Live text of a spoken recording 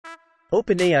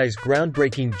OpenAI's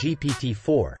groundbreaking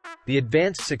GPT-4, the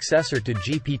advanced successor to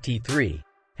GPT-3,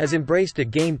 has embraced a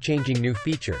game-changing new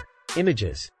feature: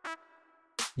 images.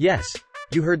 Yes,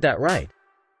 you heard that right.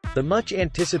 The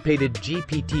much-anticipated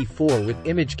GPT-4 with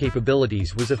image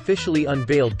capabilities was officially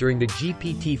unveiled during the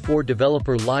GPT-4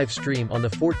 developer live stream on the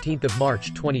 14th of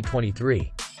March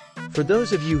 2023. For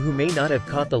those of you who may not have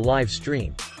caught the live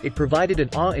stream, it provided an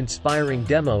awe-inspiring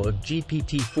demo of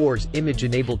GPT-4's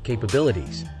image-enabled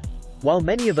capabilities. While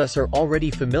many of us are already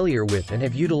familiar with and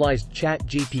have utilized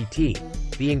ChatGPT,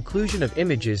 the inclusion of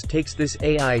images takes this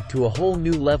AI to a whole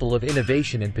new level of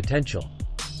innovation and potential.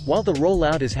 While the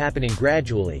rollout is happening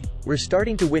gradually, we're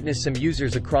starting to witness some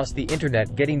users across the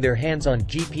internet getting their hands on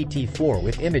GPT-4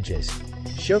 with images,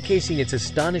 showcasing its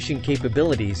astonishing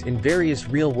capabilities in various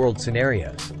real-world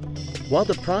scenarios. While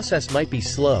the process might be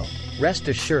slow, rest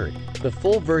assured, the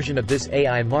full version of this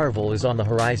AI marvel is on the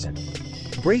horizon.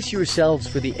 Brace yourselves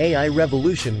for the AI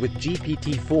revolution with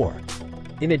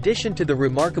GPT-4. In addition to the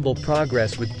remarkable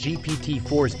progress with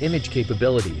GPT-4's image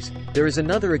capabilities, there is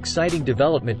another exciting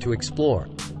development to explore: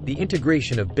 the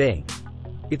integration of Bing.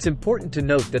 It's important to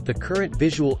note that the current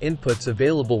visual inputs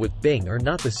available with Bing are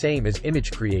not the same as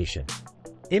image creation.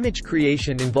 Image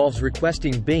creation involves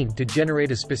requesting Bing to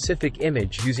generate a specific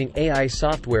image using AI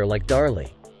software like DALL-E.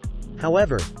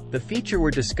 However, the feature we're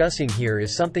discussing here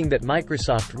is something that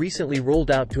Microsoft recently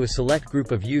rolled out to a select group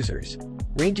of users,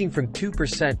 ranging from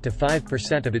 2% to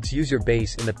 5% of its user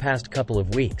base in the past couple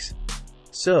of weeks.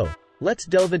 So, let's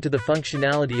delve into the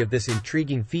functionality of this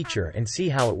intriguing feature and see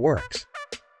how it works.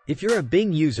 If you're a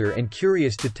Bing user and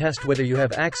curious to test whether you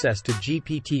have access to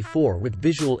GPT-4 with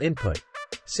visual input,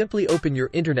 simply open your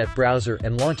internet browser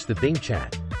and launch the Bing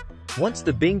chat. Once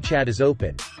the Bing chat is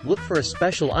open, look for a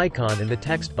special icon in the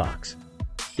text box.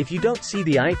 If you don't see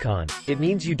the icon, it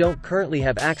means you don't currently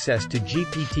have access to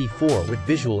GPT-4 with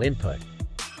visual input.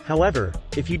 However,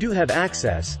 if you do have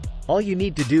access, all you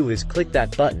need to do is click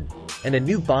that button, and a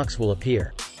new box will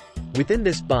appear. Within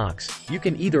this box, you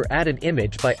can either add an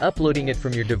image by uploading it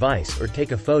from your device or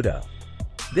take a photo.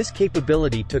 This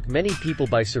capability took many people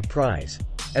by surprise,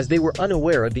 as they were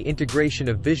unaware of the integration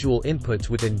of visual inputs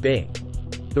within Bing.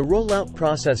 The rollout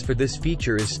process for this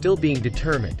feature is still being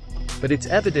determined, but it's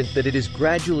evident that it is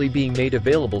gradually being made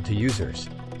available to users.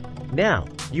 Now,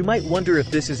 you might wonder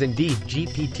if this is indeed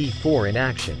GPT-4 in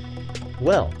action.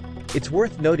 Well, it's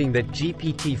worth noting that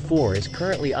GPT-4 is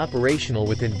currently operational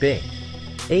within Bing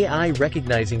AI,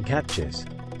 recognizing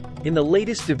CAPTCHAs. In the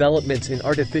latest developments in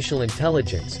artificial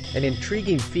intelligence, an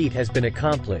intriguing feat has been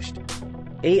accomplished: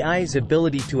 AI's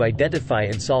ability to identify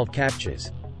and solve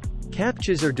CAPTCHAs.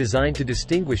 CAPTCHAs are designed to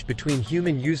distinguish between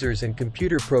human users and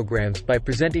computer programs by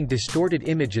presenting distorted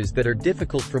images that are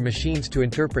difficult for machines to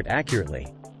interpret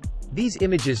accurately. These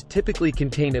images typically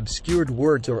contain obscured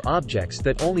words or objects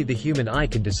that only the human eye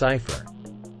can decipher.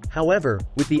 However,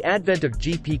 with the advent of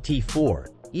GPT-4,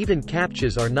 even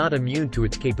CAPTCHAs are not immune to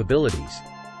its capabilities.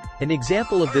 An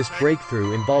example of this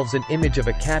breakthrough involves an image of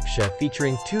a CAPTCHA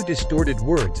featuring two distorted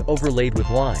words overlaid with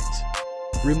lines.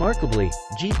 Remarkably,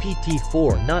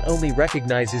 GPT-4 not only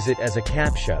recognizes it as a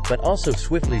CAPTCHA but also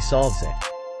swiftly solves it.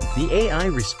 The AI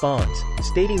responds,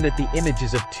 stating that the image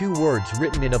is of two words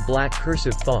written in a black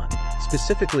cursive font,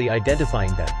 specifically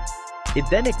identifying them. It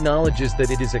then acknowledges that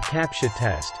it is a CAPTCHA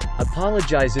test,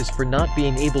 apologizes for not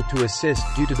being able to assist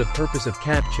due to the purpose of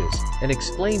CAPTCHAs, and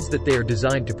explains that they are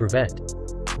designed to prevent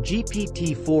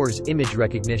GPT-4's image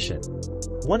recognition.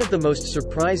 One of the most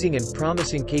surprising and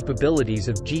promising capabilities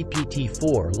of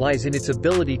GPT-4 lies in its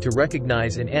ability to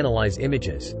recognize and analyze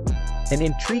images. An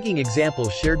intriguing example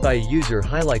shared by a user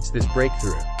highlights this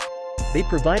breakthrough. They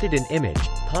provided an image,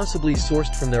 possibly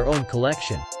sourced from their own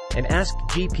collection, and asked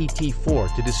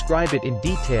GPT-4 to describe it in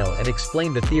detail and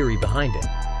explain the theory behind it.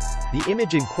 The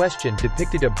image in question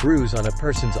depicted a bruise on a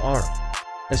person's arm.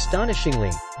 Astonishingly,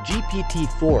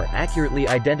 GPT-4 accurately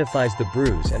identifies the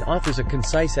bruise and offers a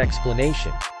concise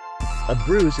explanation. A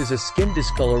bruise is a skin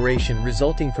discoloration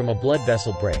resulting from a blood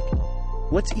vessel break.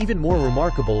 What's even more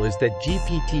remarkable is that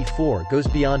GPT-4 goes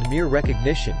beyond mere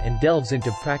recognition and delves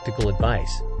into practical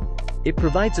advice. It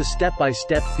provides a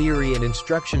step-by-step theory and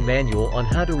instruction manual on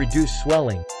how to reduce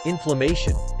swelling,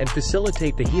 inflammation, and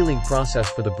facilitate the healing process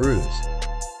for the bruise.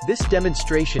 This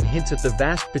demonstration hints at the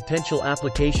vast potential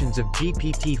applications of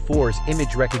GPT-4's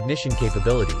image recognition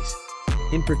capabilities.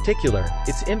 In particular,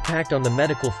 its impact on the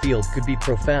medical field could be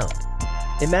profound.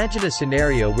 Imagine a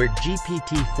scenario where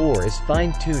GPT-4 is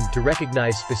fine-tuned to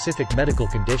recognize specific medical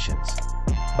conditions.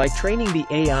 By training the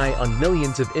AI on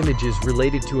millions of images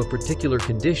related to a particular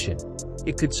condition,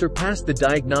 it could surpass the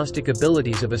diagnostic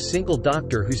abilities of a single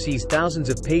doctor who sees thousands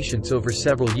of patients over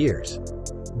several years.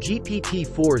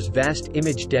 GPT-4's vast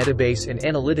image database and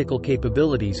analytical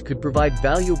capabilities could provide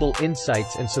valuable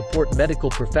insights and support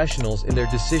medical professionals in their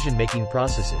decision-making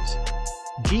processes.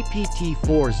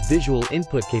 GPT-4's visual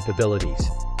input capabilities.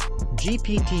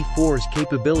 GPT-4's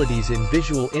capabilities in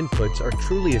visual inputs are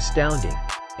truly astounding,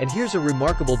 and here's a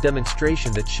remarkable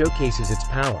demonstration that showcases its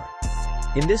power.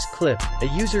 In this clip, a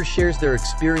user shares their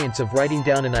experience of writing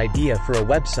down an idea for a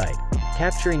website,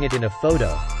 capturing it in a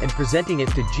photo, and presenting it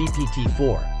to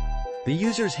GPT-4. The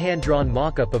user's hand-drawn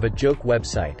mock-up of a joke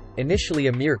website, initially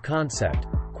a mere concept,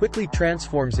 quickly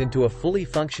transforms into a fully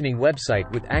functioning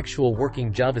website with actual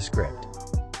working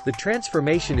JavaScript. The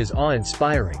transformation is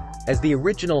awe-inspiring, as the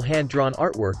original hand-drawn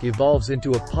artwork evolves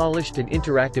into a polished and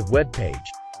interactive web page.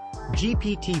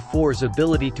 GPT-4's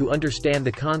ability to understand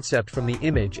the concept from the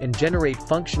image and generate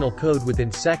functional code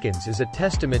within seconds is a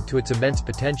testament to its immense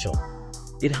potential.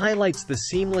 It highlights the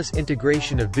seamless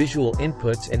integration of visual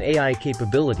inputs and AI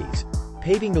capabilities,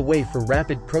 paving the way for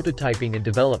rapid prototyping and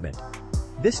development.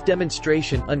 This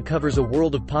demonstration uncovers a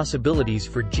world of possibilities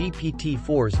for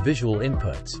GPT-4's visual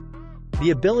inputs.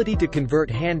 The ability to convert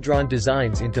hand-drawn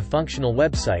designs into functional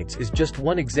websites is just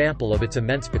one example of its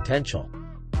immense potential.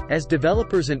 As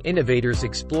developers and innovators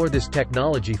explore this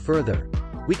technology further,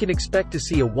 we can expect to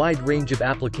see a wide range of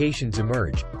applications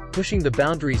emerge, pushing the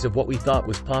boundaries of what we thought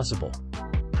was possible.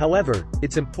 However,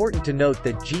 it's important to note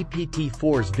that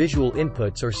GPT-4's visual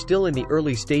inputs are still in the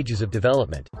early stages of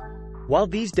development. While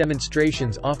these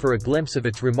demonstrations offer a glimpse of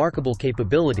its remarkable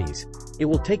capabilities, it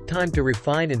will take time to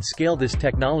refine and scale this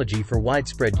technology for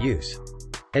widespread use.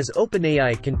 As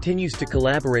OpenAI continues to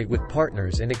collaborate with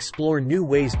partners and explore new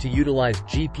ways to utilize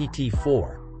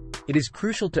GPT-4, it is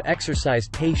crucial to exercise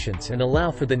patience and allow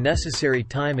for the necessary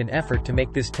time and effort to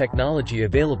make this technology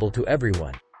available to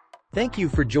everyone. Thank you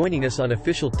for joining us on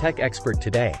Official Tech Expert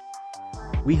today.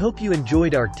 We hope you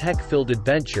enjoyed our tech-filled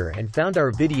adventure and found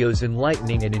our videos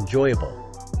enlightening and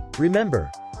enjoyable.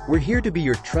 Remember, we're here to be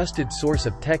your trusted source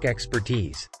of tech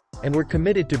expertise, and we're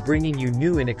committed to bringing you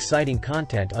new and exciting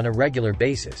content on a regular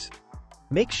basis.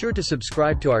 Make sure to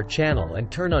subscribe to our channel and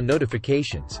turn on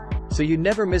notifications, so you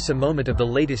never miss a moment of the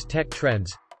latest tech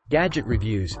trends, gadget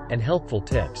reviews, and helpful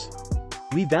tips.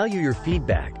 We value your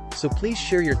feedback, so please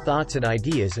share your thoughts and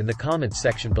ideas in the comments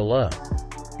section below.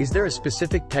 Is there a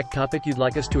specific tech topic you'd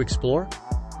like us to explore?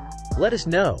 Let us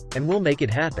know, and we'll make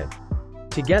it happen.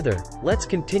 Together, let's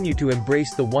continue to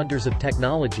embrace the wonders of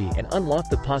technology and unlock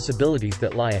the possibilities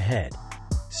that lie ahead.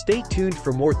 Stay tuned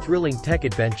for more thrilling tech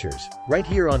adventures, right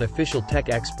here on Official Tech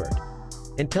Expert.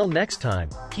 Until next time,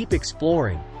 keep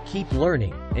exploring, keep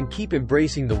learning, and keep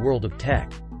embracing the world of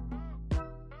tech.